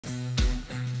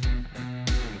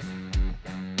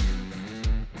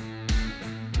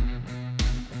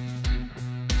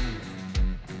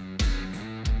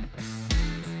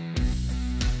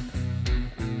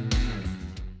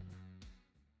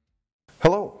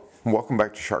welcome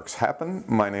back to Sharks Happen.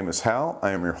 My name is Hal.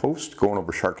 I am your host, going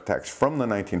over shark attacks from the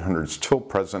 1900s till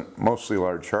present, mostly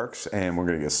large sharks, and we're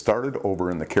going to get started over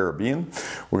in the Caribbean.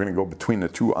 We're going to go between the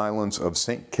two islands of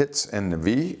St. Kitts and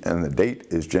Nevis, and the date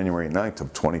is January 9th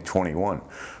of 2021.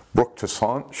 Brook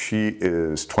Toussaint, she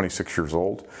is 26 years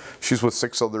old. She's with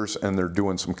 6 others, and they're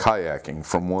doing some kayaking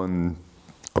from one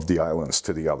of the islands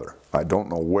to the other. I don't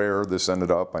know where this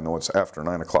ended up. I know it's after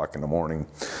 9 o'clock in the morning.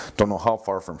 Don't know how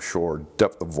far from shore,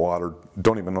 depth of water,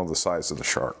 don't even know the size of the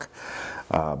shark.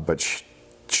 But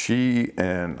she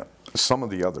and some of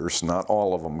the others, not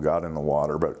all of them got in the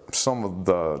water, but some of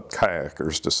the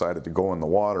kayakers decided to go in the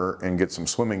water and get some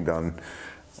swimming done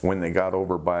when they got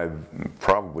over by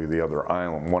probably the other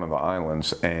island, one of the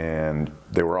islands, and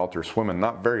they were out there swimming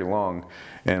not very long,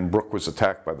 and Brook was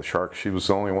attacked by the shark. She was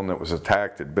the only one that was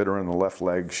attacked. It bit her in the left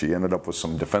leg. She ended up with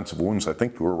some defensive wounds, I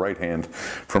think to her right hand,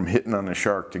 from hitting on the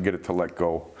shark to get it to let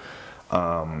go.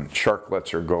 Shark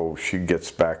lets her go. She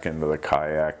gets back into the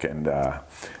kayak, and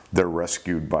they're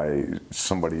rescued by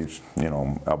somebody,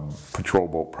 a patrol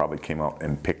boat probably came out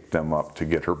and picked them up to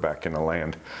get her back into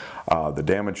land. The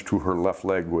damage to her left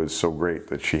leg was so great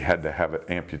that she had to have it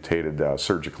amputated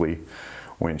surgically.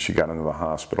 When she got into the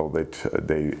hospital,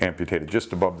 they amputated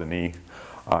just above the knee.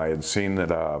 I had seen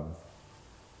that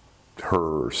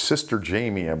her sister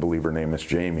Jamie, I believe her name is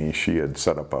Jamie, she had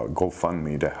set up a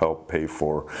GoFundMe to help pay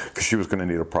for, because she was going to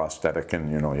need a prosthetic,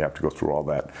 and you have to go through all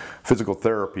that physical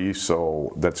therapy,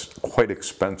 so that's quite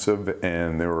expensive,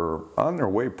 and they were on their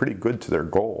way pretty good to their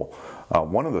goal.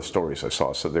 One of the stories I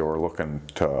saw said they were looking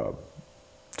to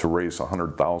raise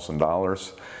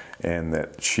 $100,000, and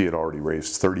that she had already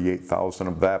raised $38,000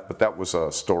 of that, but that was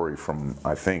a story from,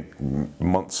 I think,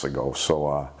 months ago.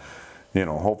 So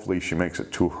hopefully she makes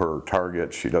it to her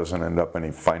target. She doesn't end up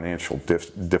any financial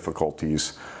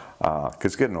difficulties,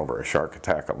 because getting over a shark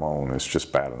attack alone is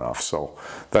just bad enough. So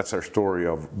that's our story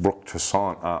of Brook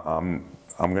Toussaint. I'm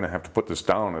going to have to put this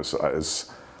down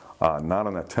as not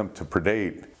an attempt to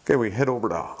predate. Okay, we head over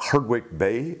to Hardwick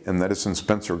Bay, and that is in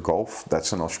Spencer Gulf.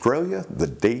 That's in Australia. The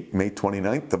date, May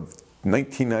 29th of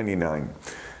 1999.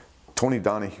 Tony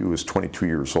Donoghue is 22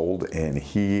 years old, and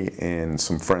he and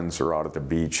some friends are out at the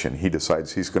beach, and he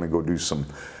decides he's going to go do some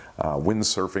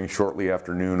windsurfing shortly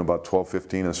after noon. About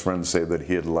 12:15, his friends say that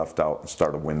he had left out and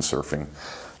started windsurfing.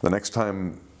 The next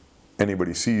time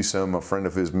anybody sees him, a friend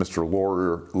of his, Mr.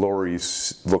 Laurie,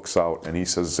 looks out, and he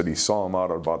says that he saw him out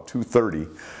at about 2:30,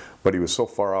 but he was so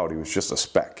far out, he was just a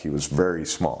speck. He was very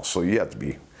small, so he had to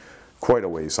be quite a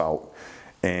ways out.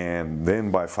 And then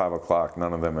by 5 o'clock,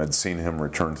 none of them had seen him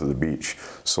return to the beach.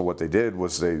 So what they did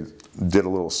was they did a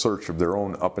little search of their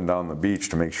own up and down the beach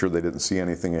to make sure they didn't see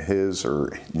anything of his,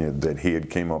 or that he had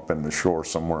came up in the shore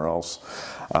somewhere else.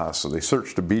 So they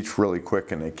searched the beach really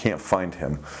quick, and they can't find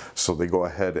him. So they go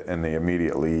ahead and they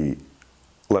immediately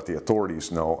let the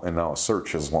authorities know, and now a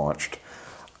search is launched.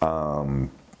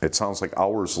 It sounds like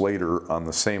hours later on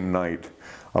the same night,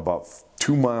 about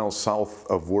 2 miles south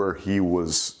of where he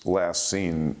was last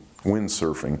seen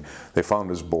windsurfing, they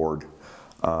found his board.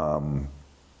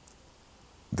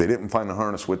 They didn't find the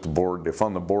harness with the board. They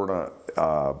found the board,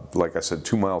 like I said,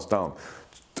 2 miles down.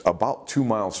 About 2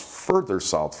 miles further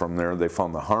south from there, they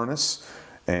found the harness,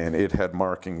 and it had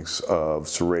markings of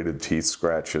serrated teeth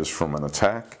scratches from an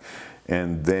attack.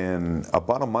 And then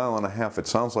about 1.5 miles, it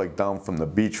sounds like, down from the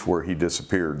beach where he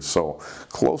disappeared. So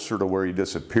closer to where he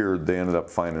disappeared, they ended up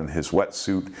finding his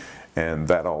wetsuit, and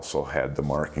that also had the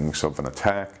markings of an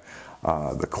attack.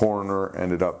 The coroner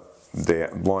they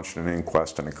launched an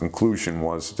inquest, and the conclusion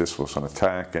was this was an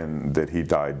attack and that he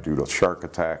died due to a shark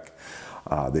attack.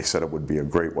 They said it would be a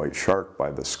great white shark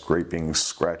by the scraping,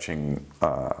 scratching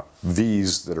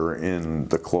V's that are in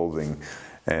the clothing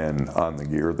and on the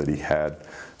gear that he had.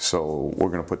 So we're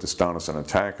going to put this down as an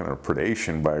attack and a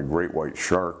predation by a great white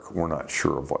shark. We're not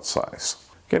sure of what size.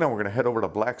 Okay, now we're going to head over to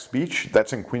Black's Beach.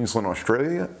 That's in Queensland,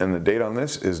 Australia, and the date on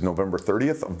this is November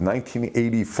 30th of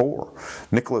 1984.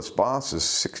 Nicholas Boss is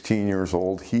 16 years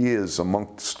old. He is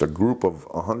amongst a group of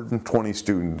 120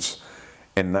 students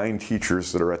and 9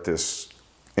 teachers that are at this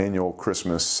annual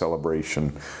Christmas celebration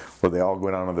where they all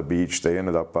go down to the beach. They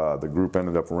ended up, the group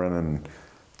ended up renting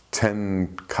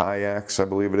 10 kayaks, I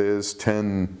believe it is,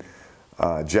 10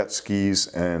 jet skis,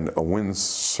 and a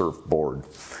windsurf board.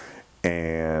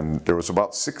 And there was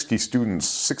about 60 students.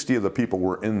 60 of the people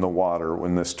were in the water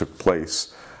when this took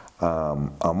place.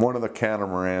 On one of the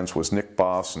catamarans was Nick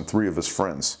Boss and 3 of his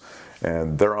friends.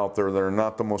 And they're out there. They're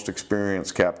not the most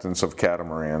experienced captains of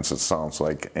catamarans, it sounds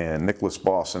like. And Nicholas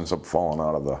Boss ends up falling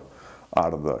out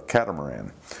of the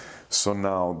catamaran. So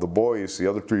now the boys, the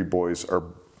other 3 boys, are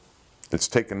it's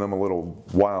taken them a little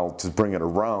while to bring it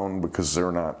around because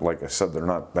they're not, like I said, they're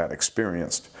not that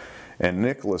experienced. And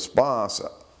Nicholas Boss,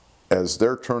 as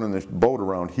they're turning the boat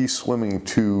around, he's swimming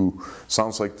to,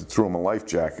 sounds like they threw him a life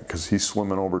jacket, because he's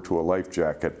swimming over to a life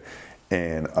jacket,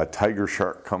 and a tiger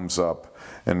shark comes up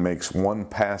and makes one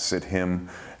pass at him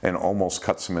and almost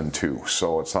cuts him in two.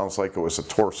 So it sounds like it was a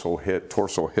torso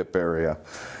hip area,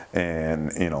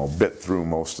 and bit through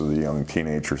most of the young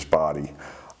teenager's body.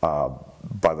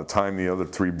 By the time the other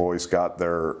 3 boys got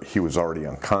there, he was already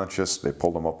unconscious. They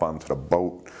pulled him up onto the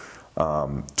boat,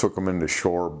 took him into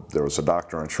shore. There was a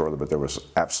doctor on shore, but there was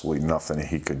absolutely nothing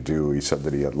he could do. He said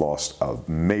that he had lost a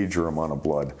major amount of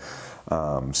blood.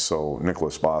 So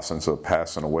Nicholas Boss ends up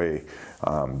passing away.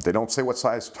 They don't say what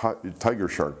size tiger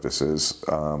shark this is,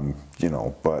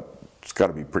 but it's got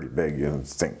to be pretty big. You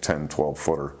think 10, 12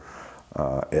 footer.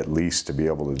 At least to be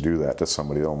able to do that to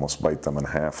somebody, to almost bite them in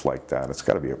half like that. It's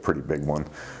got to be a pretty big one.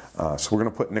 So we're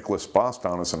going to put Nicholas Boss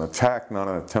down as an attack, not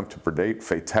an attempt to predate,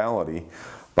 fatality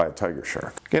by a tiger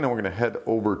shark. Okay, now we're going to head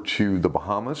over to the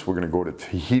Bahamas. We're going to go to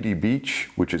Tahiti Beach,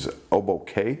 which is Elbow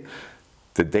Cay.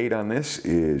 The date on this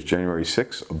is January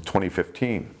 6th of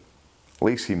 2015.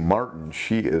 Lacy Martin,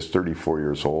 she is 34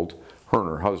 years old. Her and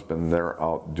her husband, they're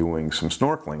out doing some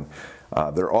snorkeling.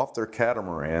 They're off their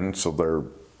catamaran, so they're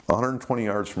 120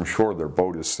 yards from shore. Their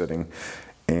boat is sitting,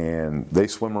 and they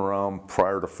swim around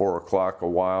prior to 4 o'clock a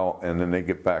while, and then they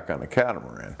get back on the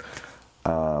catamaran.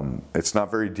 It's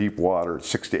not very deep water. It's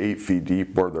 6 to 8 feet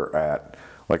deep where they're at.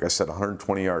 Like I said,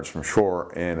 120 yards from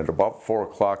shore, and at about 4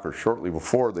 o'clock or shortly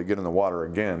before, they get in the water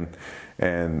again,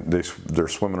 and they're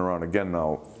swimming around again.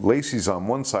 Now, Lacy's on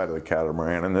one side of the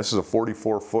catamaran, and this is a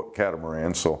 44-foot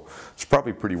catamaran, so it's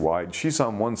probably pretty wide. She's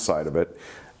on one side of it,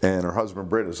 and her husband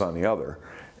Britt is on the other.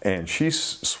 And she's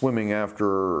swimming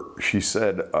after, she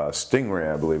said, a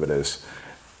stingray, I believe it is.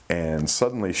 And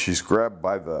suddenly she's grabbed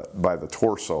by the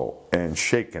torso and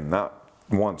shaken, not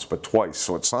once but twice.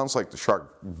 So it sounds like the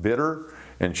shark bit her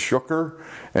and shook her,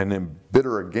 and then bit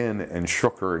her again and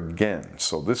shook her again.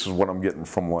 So this is what I'm getting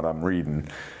from what I'm reading.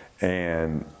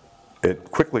 And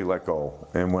it quickly let go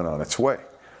and went on its way.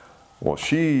 Well,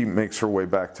 she makes her way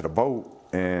back to the boat,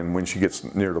 and when she gets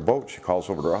near the boat, she calls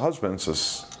over to her husband and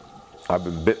says, "I've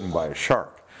been bitten by a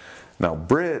shark." Now,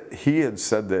 Britt, he had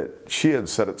said that she had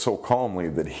said it so calmly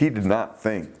that he did not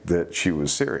think that she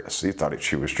was serious. He thought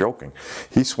she was joking.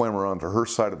 He swam around to her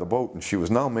side of the boat, and she was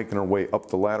now making her way up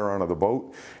the ladder onto the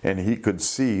boat, and he could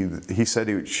see, he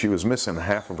said she was missing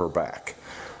half of her back.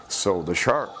 So the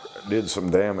shark did some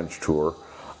damage to her.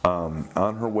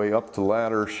 On her way up the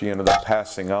ladder, she ended up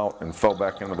passing out and fell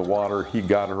back into the water. He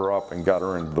got her up and got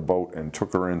her into the boat and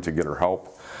took her in to get her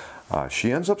help.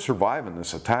 She ends up surviving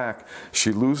this attack.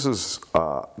 She loses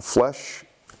flesh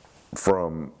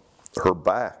from her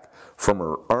back, from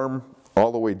her arm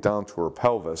all the way down to her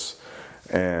pelvis,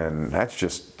 and that's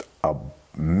just a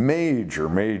major,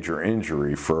 major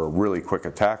injury for a really quick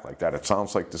attack like that. It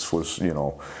sounds like this was,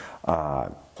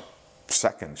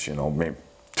 seconds, maybe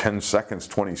 10 seconds,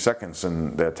 20 seconds,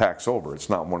 and the attack's over. It's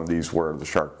not one of these where the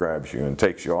shark grabs you and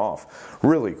takes you off.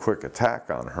 Really quick attack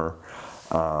on her.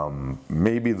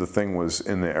 Maybe the thing was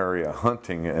in the area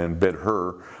hunting and bit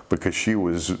her because she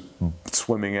was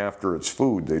swimming after its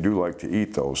food. They do like to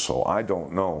eat those, so I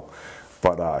don't know.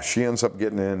 But she ends up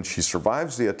getting in. She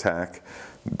survives the attack.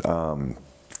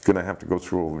 Gonna have to go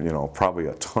through, probably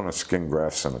a ton of skin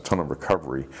grafts and a ton of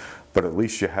recovery, but at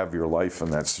least you have your life in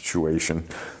that situation.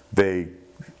 They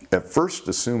at first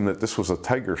assumed that this was a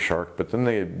tiger shark, but then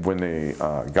when they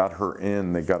got her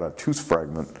in, they got a tooth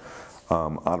fragment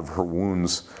out of her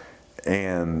wounds,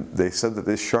 and they said that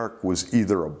this shark was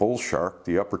either a bull shark,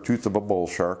 the upper tooth of a bull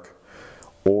shark,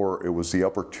 or it was the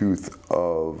upper tooth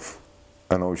of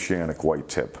an oceanic white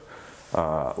tip.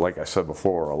 Like I said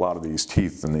before, a lot of these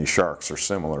teeth in these sharks are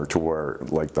similar to where,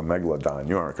 like the megalodon,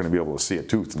 you aren't going to be able to see a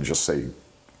tooth and just say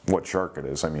what shark it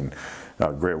is. I mean,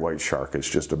 a great white shark is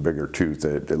just a bigger tooth.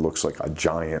 It looks like a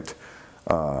giant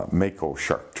mako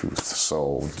shark tooth.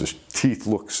 So the teeth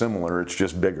look similar, it's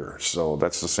just bigger. So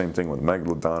that's the same thing with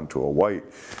megalodon to a white.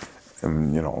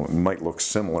 And it might look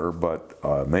similar, but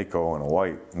mako and a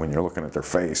white, when you're looking at their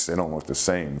face, they don't look the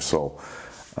same. So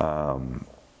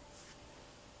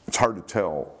it's hard to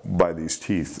tell by these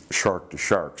teeth, shark to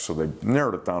shark. So they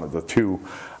narrowed it down to the two.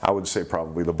 I would say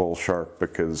probably the bull shark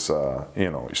because,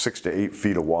 6 to 8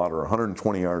 feet of water,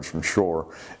 120 yards from shore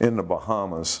in the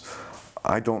Bahamas.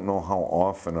 I don't know how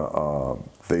often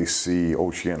they see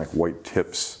oceanic white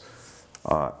tips,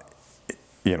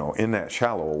 in that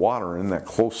shallow water, in that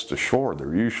close to shore.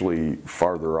 They're usually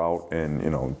farther out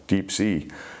in, deep sea,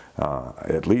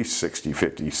 at least 60,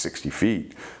 50, 60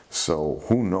 feet. So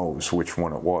who knows which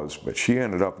one it was, but she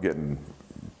ended up getting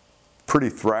pretty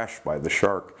thrashed by the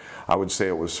shark. I would say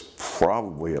it was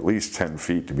probably at least 10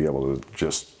 feet to be able to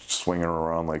just swing her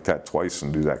around like that twice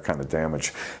and do that kind of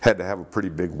damage. Had to have a pretty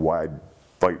big wide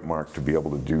bite mark to be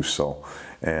able to do so.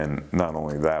 And not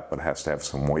only that, but has to have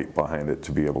some weight behind it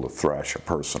to be able to thrash a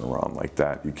person around like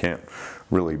that. You can't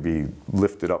really be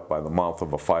lifted up by the mouth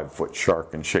of a 5-foot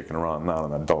shark and shaken around, not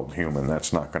an adult human.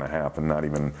 That's not going to happen, not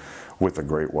even with a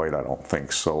great white, I don't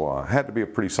think. So had to be a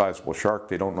pretty sizable shark.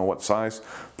 They don't know what size.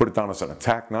 Put it down as an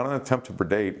attack, not an attempt to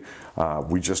predate.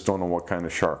 We just don't know what kind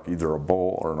of shark, either a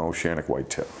bull or an oceanic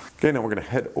whitetail. Okay, now we're going to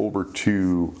head over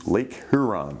to Lake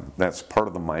Huron. That's part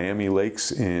of the Miami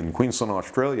Lakes in Queensland,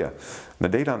 Australia. The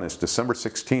date on this, December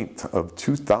 16th of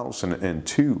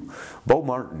 2002. Beau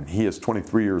Martin, he is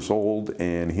 23 years old,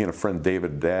 and he and a friend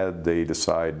David Dad, they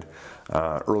decide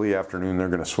early afternoon they're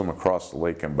going to swim across the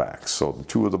lake and back. So the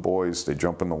two of the boys, they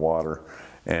jump in the water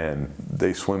and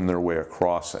they swim their way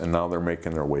across, and now they're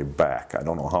making their way back. I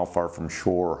don't know how far from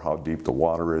shore, how deep the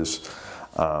water is,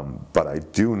 but I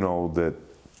do know that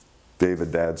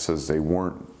David Dad says they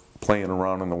weren't playing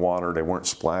around in the water, they weren't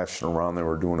splashing around, they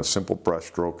were doing a simple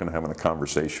breaststroke and having a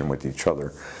conversation with each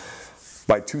other.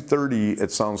 By 2:30,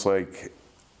 it sounds like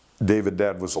David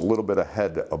Dad was a little bit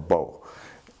ahead of Beau,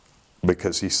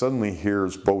 because he suddenly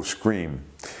hears Beau scream,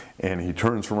 and he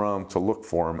turns around to look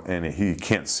for him, and he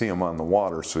can't see him on the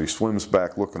water, so he swims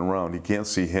back looking around. He can't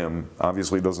see him,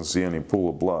 obviously doesn't see any pool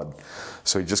of blood,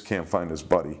 so he just can't find his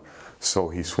buddy. So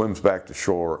he swims back to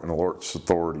shore and alerts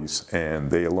authorities, and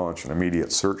they launch an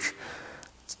immediate search.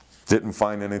 Didn't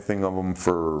find anything of him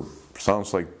for,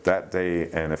 sounds like that day,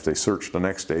 and if they searched the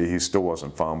next day, he still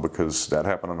wasn't found, because that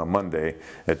happened on a Monday.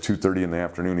 At 2:30 in the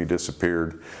afternoon, he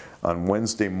disappeared. On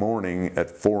Wednesday morning at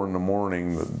 4 in the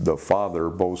morning, the father,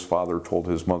 Beau's father, told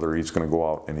his mother he's going to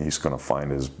go out and he's going to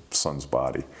find his son's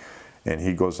body. And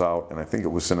he goes out, and I think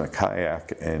it was in a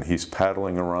kayak, and he's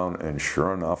paddling around, and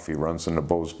sure enough, he runs into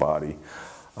Beau's body.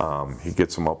 He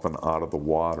gets him up and out of the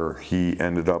water. He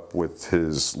ended up with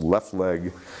his left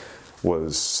leg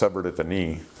was severed at the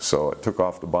knee, so it took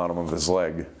off the bottom of his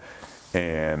leg.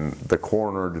 And the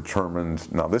coroner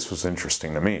determined, now this was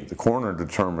interesting to me, the coroner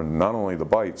determined not only the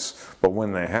bites, but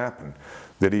when they happened,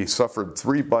 that he suffered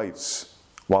 3 bites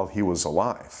while he was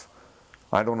alive.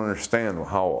 I don't understand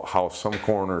how some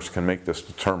coroners can make this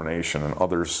determination and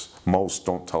others, most,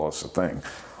 don't tell us a thing.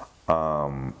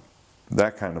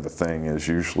 That kind of a thing is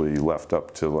usually left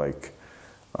up to like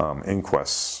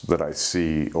inquests that I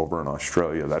see over in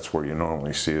Australia. That's where you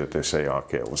normally see that they say,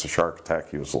 okay, it was a shark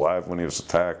attack, he was alive when he was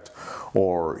attacked,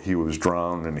 or he was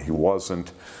drowned and he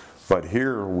wasn't. But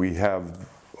here we have,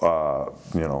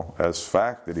 you know, as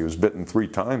fact that he was bitten 3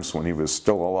 times when he was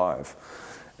still alive.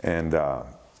 And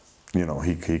you know,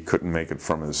 he couldn't make it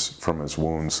from his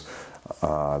wounds.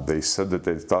 They said that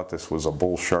they thought this was a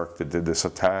bull shark that did this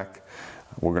attack.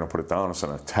 We're going to put it down as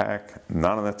an attack,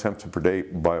 not an attempt to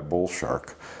predate by a bull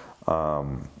shark.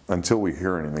 Until we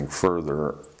hear anything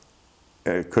further,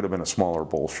 it could have been a smaller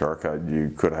bull shark.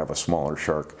 You could have a smaller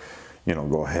shark, you know,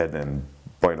 go ahead and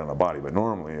bite on a body. But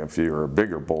normally, if you're a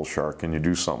bigger bull shark and you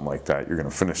do something like that, you're going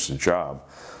to finish the job.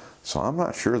 So I'm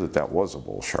not sure that that was a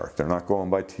bull shark. They're not going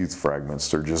by teeth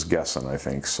fragments. They're just guessing, I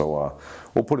think. So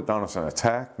we'll put it down as an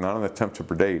attack, not an attempt to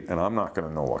predate, and I'm not going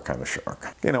to know what kind of shark.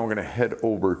 Okay, now we're going to head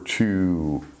over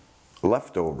to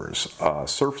Leftovers, a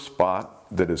surf spot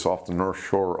that is off the north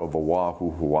shore of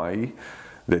Oahu, Hawaii.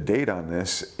 The date on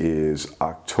this is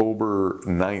October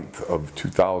 9th of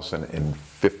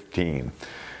 2015.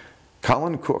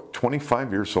 Collin Cook,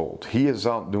 25 years old. He is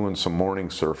out doing some morning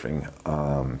surfing.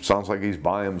 Sounds like he's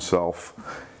by himself.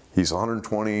 He's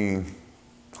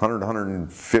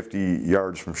 150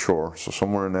 yards from shore, so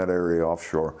somewhere in that area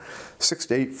offshore. 6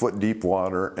 to 8 foot deep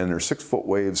water, and there's 6 foot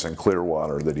waves and clear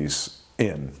water that he's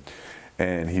in.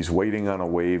 And he's waiting on a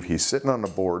wave. He's sitting on the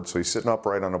board, so he's sitting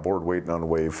upright on the board waiting on a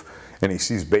wave, and he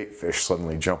sees bait fish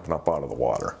suddenly jumping up out of the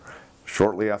water.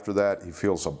 Shortly after that, he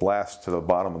feels a blast to the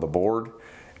bottom of the board,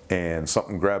 and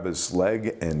something grabbed his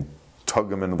leg and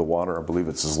tugged him into the water. I believe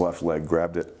it's his left leg,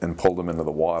 grabbed it and pulled him into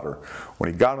the water. When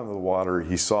he got into the water,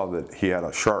 he saw that he had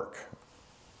a shark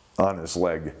on his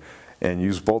leg and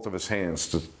used both of his hands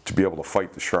to be able to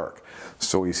fight the shark.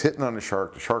 So he's hitting on the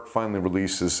shark finally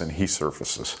releases, and he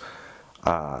surfaces.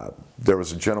 There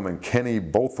was a gentleman, Kenny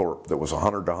Bothorpe, that was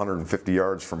 100 to 150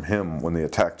 yards from him when the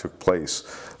attack took place,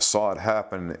 saw it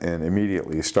happen, and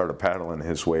immediately started paddling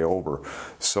his way over.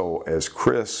 So as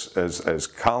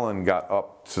Collin got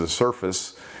up to the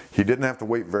surface, he didn't have to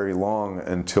wait very long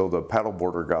until the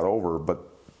paddleboarder got over, but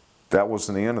that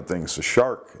wasn't the end of things. The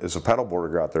shark, as a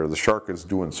paddleboarder got there, the shark is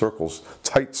doing circles,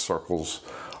 tight circles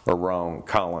around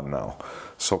Collin now.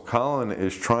 So Collin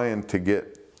is trying to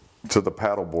get to the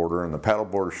paddleboarder, and the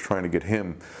paddleboarder is trying to get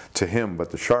him to him,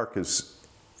 but the shark is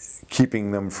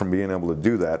keeping them from being able to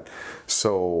do that.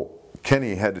 So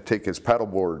Kenny had to take his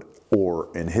paddleboard oar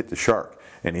and hit the shark,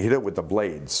 and he hit it with the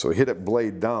blade. So he hit it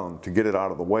blade down to get it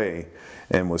out of the way,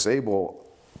 and was able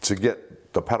to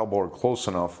get the paddleboard close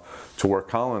enough to where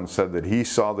Collin said that he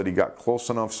saw that he got close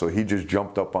enough, so he just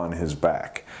jumped up on his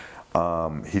back.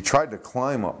 He tried to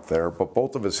climb up there, but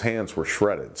both of his hands were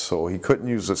shredded, so he couldn't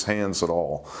use his hands at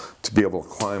all to be able to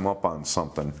climb up on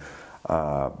something.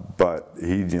 But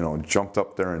he, jumped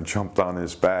up there and jumped on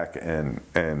his back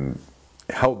and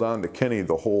held on to Kenny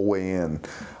the whole way in.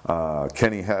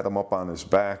 Kenny had him up on his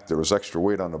back. There was extra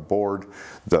weight on the board.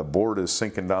 The board is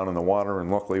sinking down in the water, and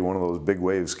luckily one of those big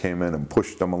waves came in and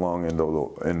pushed them along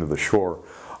into the shore.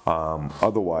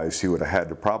 Otherwise, he would have had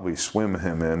to probably swim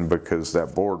him in, because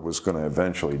that board was going to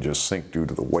eventually just sink due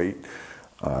to the weight.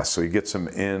 So he gets him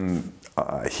in.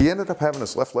 He ended up having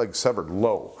his left leg severed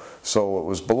low. So it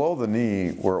was below the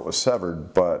knee where it was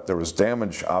severed, but there was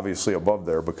damage obviously above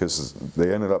there, because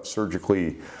they ended up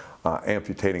surgically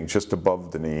amputating just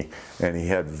above the knee. And he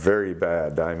had very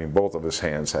bad, I mean, both of his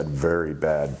hands had very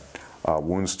bad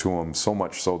wounds to him, so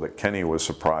much so that Kenny was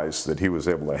surprised that he was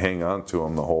able to hang on to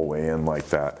him the whole way in like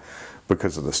that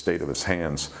because of the state of his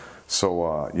hands. So,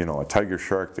 a tiger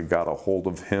shark that got a hold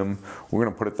of him, we're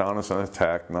going to put it down as an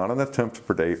attack, not an attempt to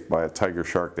predate by a tiger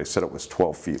shark. They said it was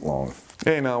 12 feet long.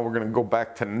 Okay, now we're going to go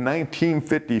back to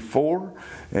 1954,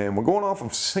 and we're going off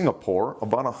of Singapore,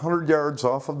 about 100 yards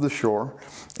off of the shore,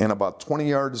 and about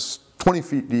 20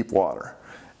 feet deep water.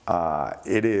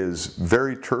 It is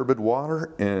very turbid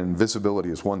water, and visibility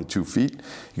is 1 to 2 feet.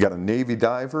 You got a Navy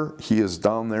diver. He is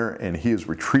down there, and he is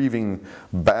retrieving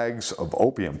bags of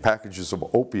opium, packages of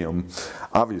opium.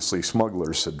 Obviously,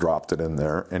 smugglers had dropped it in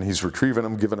there, and he's retrieving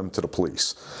them, giving them to the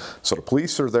police. So the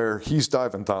police are there. He's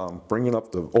diving down, bringing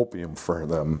up the opium for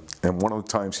them, and one of the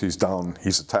times he's down,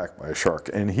 he's attacked by a shark,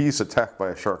 and he's attacked by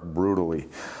a shark brutally.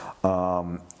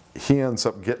 He ends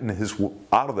up getting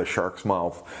out of the shark's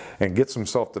mouth and gets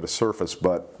himself to the surface,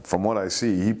 but from what I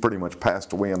see, he pretty much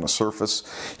passed away on the surface.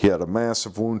 He had a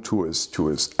massive wound to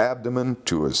his abdomen,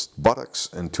 to his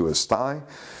buttocks, and to his thigh,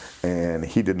 and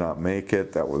he did not make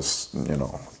it. That was,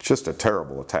 just a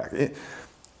terrible attack.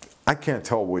 I can't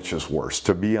tell which is worse,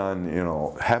 to be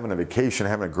on, having a vacation,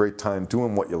 having a great time,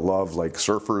 doing what you love, like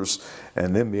surfers,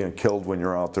 and then being killed when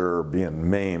you're out there, or being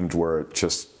maimed, where it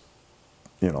just,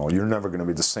 you're never going to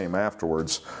be the same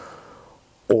afterwards,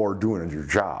 or doing your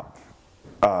job.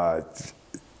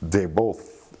 They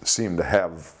both seem to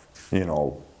have,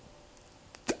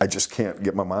 I just can't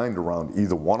get my mind around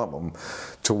either one of them,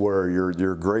 to where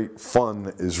your great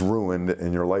fun is ruined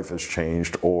and your life has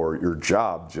changed, or your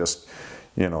job just,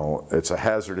 it's a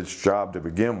hazardous job to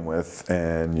begin with,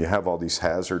 and you have all these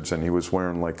hazards, and he was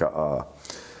wearing like a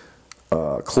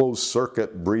closed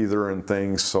circuit breather and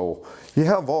things, so you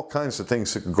have all kinds of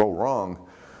things that could go wrong,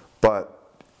 but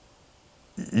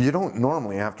you don't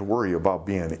normally have to worry about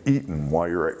being eaten while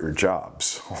you're at your job.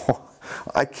 So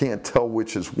I can't tell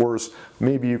which is worse.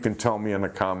 Maybe you can tell me in the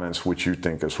comments which you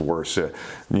think is worse,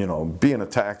 being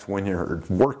attacked when you're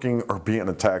working, or being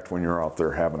attacked when you're out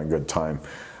there having a good time.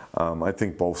 I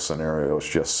think both scenarios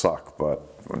just suck, but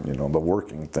the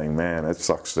working thing, man, it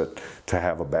sucks to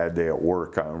have a bad day at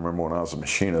work. I remember when I was a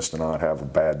machinist and I'd have a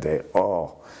bad day.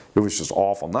 Oh, it was just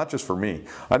awful. Not just for me.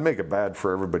 I'd make it bad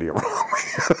for everybody around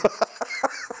me.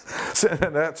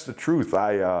 And that's the truth.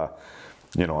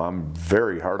 I'm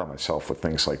very hard on myself with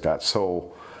things like that.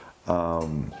 So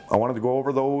I wanted to go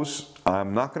over those.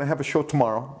 I'm not going to have a show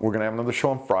tomorrow. We're going to have another show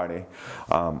on Friday.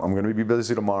 I'm going to be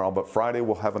busy tomorrow, but Friday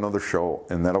we'll have another show,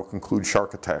 and that'll conclude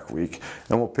Shark Attack Week.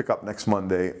 And we'll pick up next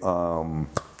Monday.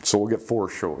 So we'll get 4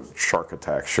 Shark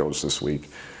Attack shows this week.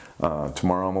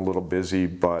 Tomorrow I'm a little busy,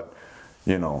 but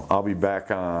I'll be back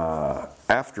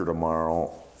after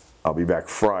tomorrow. I'll be back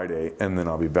Friday, and then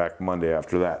I'll be back Monday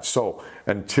after that. So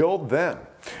until then,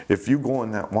 if you go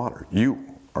in that water, you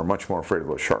are much more afraid of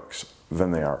those sharks than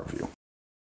they are of you.